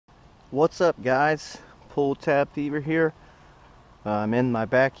What's up, guys? Pull Tab Fever here. I'm in my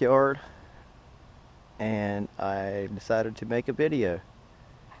backyard and I decided to make a video.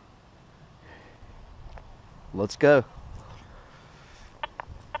 Let's go.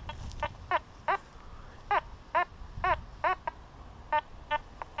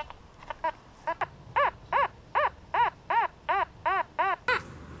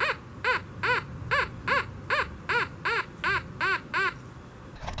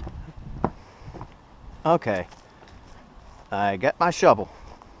 Okay, I got my shovel.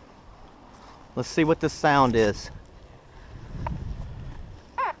 Let's see what this sound is.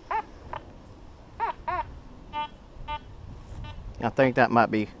 I think that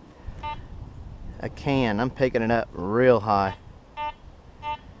might be a can. I'm picking it up real high.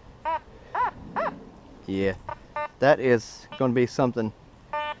 Yeah, that is going to be something.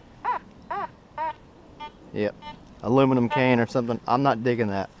 Yep, aluminum can or something. I'm not digging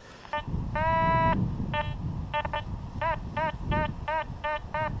that.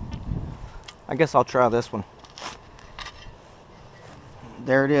 I guess I'll try this one.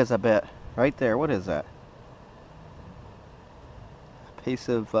 There it is, I bet. Right there. What is that? A piece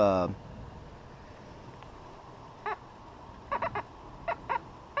of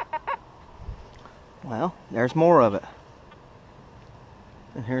well, there's more of it.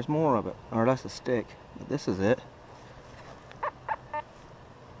 And here's more of it. Or that's a stick. But this is it. A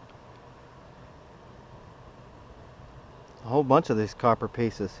whole bunch of these copper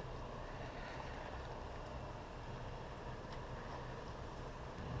pieces.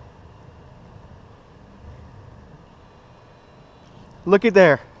 Look at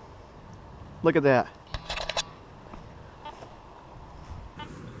there. Look at that.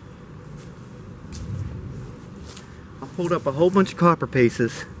 I pulled up a whole bunch of copper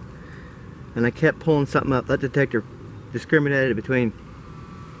pieces and I kept pulling something up. That detector discriminated between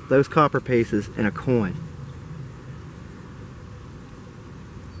those copper pieces and a coin.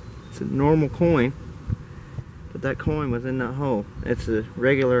 It's a normal coin, but that coin was in that hole. It's a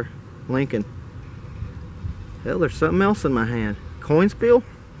regular Lincoln. Hell, there's something else in my hand. Coin spill?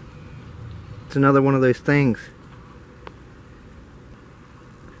 It's another one of those things.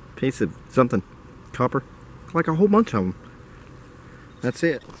 Piece of something. Copper. Like a whole bunch of them. That's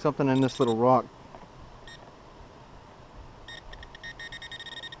it. Something in this little rock.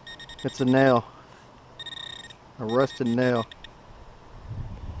 It's a nail. A rusted nail.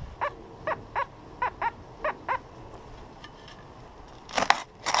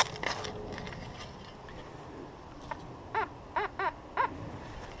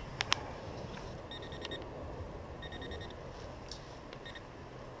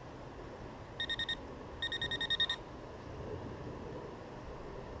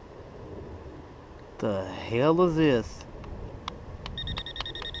 The hell is this?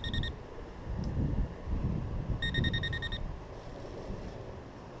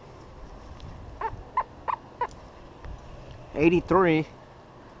 $83.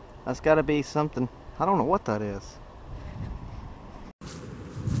 That's got to be something. I don't know what that is.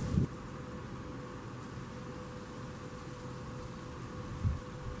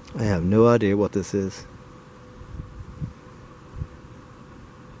 I have no idea what this is.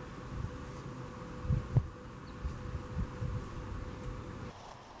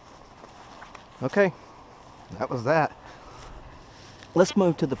 Okay, that was that. Let's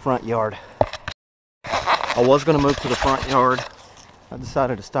move to the front yard. I was going to move to the front yard. I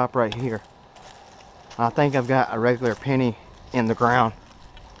decided to stop right here. I think I've got a regular penny in the ground.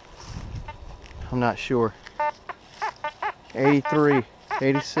 I'm not sure. 83,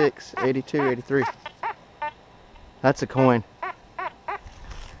 86, 82, 83. That's a coin.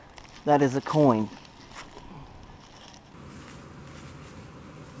 That is a coin.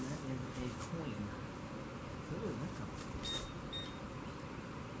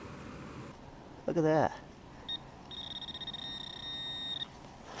 Look at that.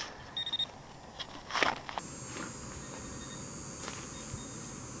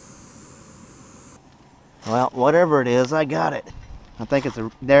 Well, whatever it is, I got it. I think it's a,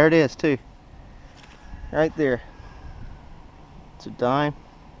 there it is too. Right there. It's a dime.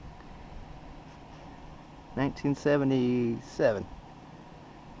 1977.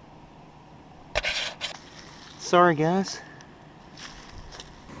 Sorry, guys.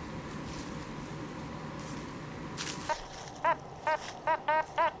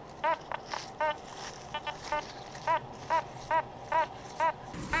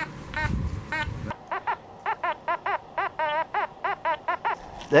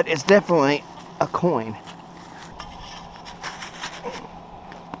 That is definitely a coin.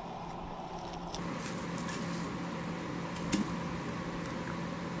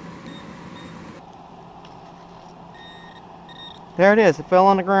 There it is. It fell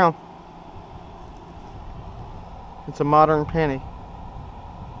on the ground. It's a modern penny.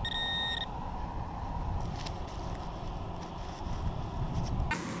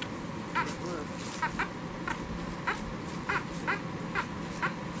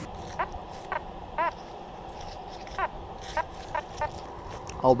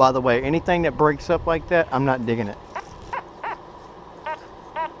 Oh, by the way, anything that breaks up like that, I'm not digging it.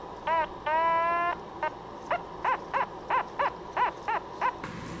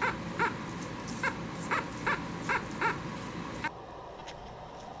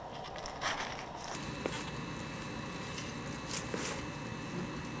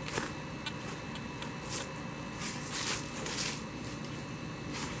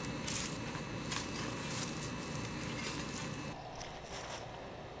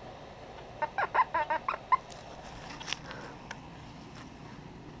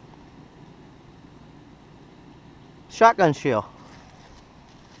 Shotgun shell.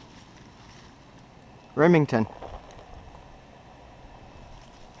 Remington.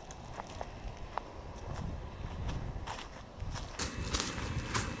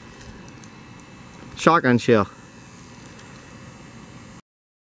 Shotgun shell.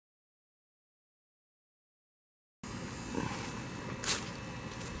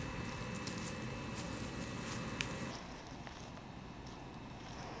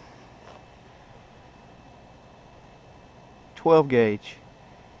 .12 gauge.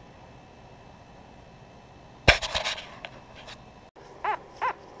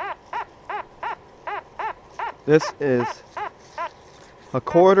 This is a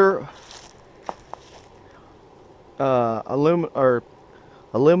quarter aluminum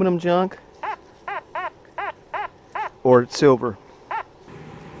junk or silver.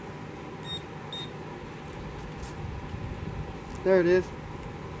 There it is.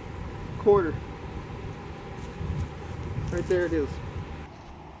 Quarter. Right there it is.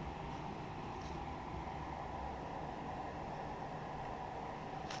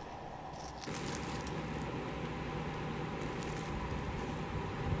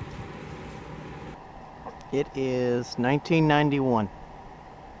 It is 1991.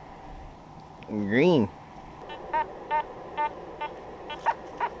 Green.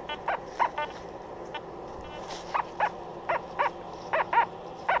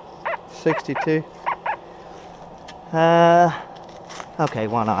 .62. Okay,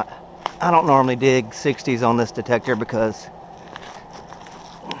 why not? I don't normally dig 60s on this detector because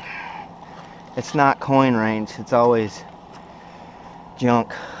it's not coin range. It's always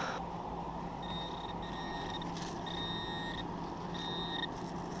junk.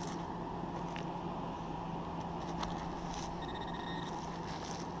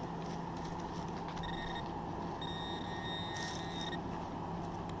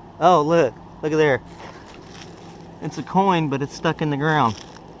 Oh, look at there. It's a coin, but it's stuck in the ground.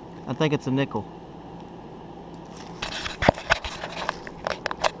 I think it's a nickel.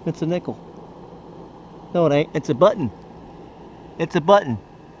 It's a nickel. No, it ain't. It's a button. It's a button.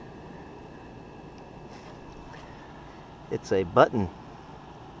 It's a button.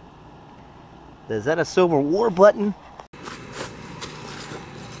 Is that a Civil War button?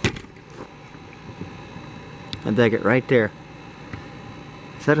 I dig it right there.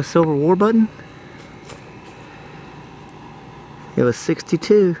 Is that a Civil War button? It was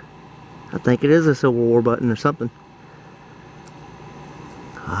 62. I think it is a Civil War button or something.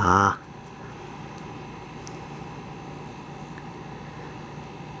 Ah.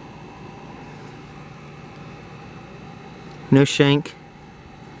 No shank.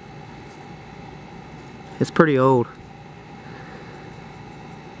 It's pretty old.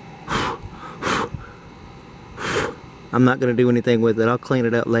 I'm not going to do anything with it. I'll clean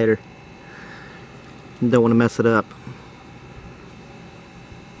it up later. Don't want to mess it up.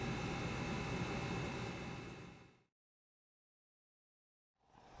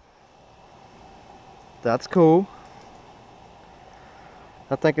 That's cool.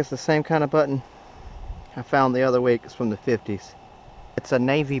 I think it's the same kind of button I found the other week. It's from the 50s. It's a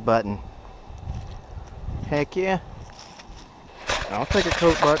Navy button. Heck yeah. I'll take a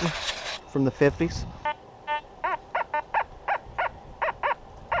coat button from the 50s.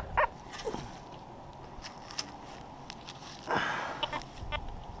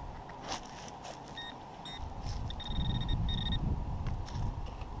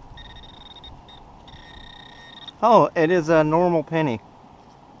 Oh, it is a normal penny.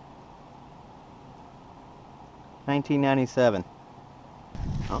 1997.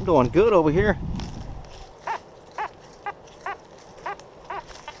 I'm doing good over here.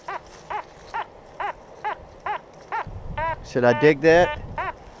 Should I dig that?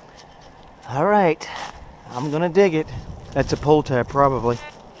 All right, I'm gonna dig it. That's a pull tab, probably.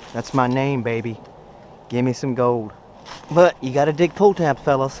 That's my name, baby. Give me some gold. But you gotta dig pull tabs,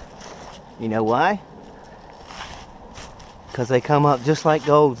 fellas. You know why? Because they come up just like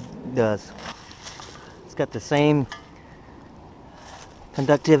gold does. It's got the same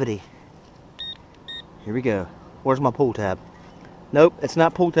conductivity. Here we go. Where's my pull tab? Nope, it's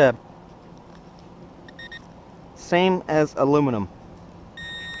not pull tab. Same as aluminum.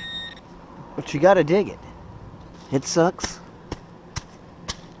 But you gotta dig it. It sucks.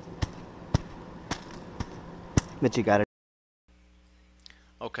 But you gotta.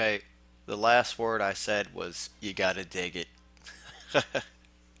 Okay, the last word I said was you gotta dig it.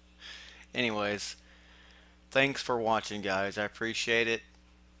 Anyways, thanks for watching, guys. I appreciate it.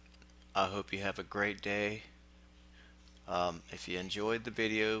 I hope you have a great day. If you enjoyed the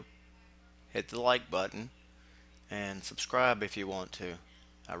video, hit the like button and subscribe if you want to.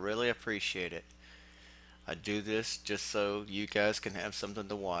 I really appreciate it. I do this just so you guys can have something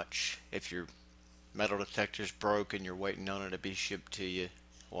to watch. If your metal detector's broke and you're waiting on it to be shipped to you,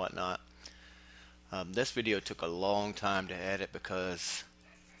 whatnot. This video took a long time to edit because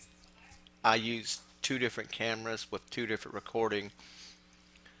I used two different cameras with two different recording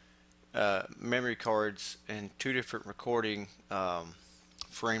memory cards and two different recording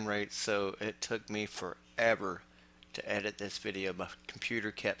frame rates, so it took me forever to edit this video. My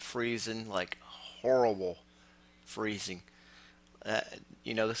computer kept freezing, like horrible freezing. uh,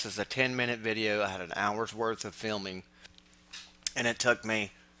 this is a 10-minute video. I had an hour's worth of filming, and it took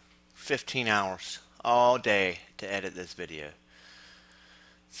me 15 hours all day to edit this video.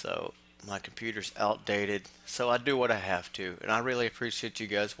 So my computer's outdated, so I do what I have to, and I really appreciate you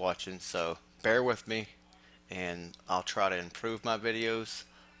guys watching. So bear with me, and I'll try to improve my videos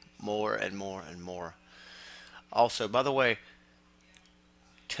more and more and more. Also, by the way,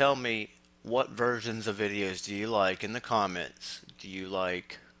 tell me what versions of videos do you like in the comments. Do you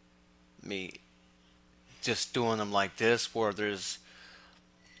like me just doing them like this, where there's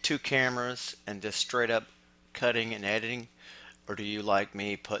two cameras and just straight up cutting and editing? Or do you like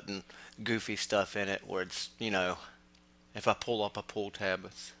me putting goofy stuff in it where it's, if I pull up a pull tab,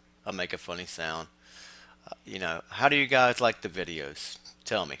 I'll make a funny sound? How do you guys like the videos?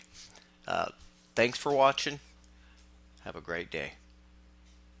 Tell me. Uh, Thanks for watching. Have a great day.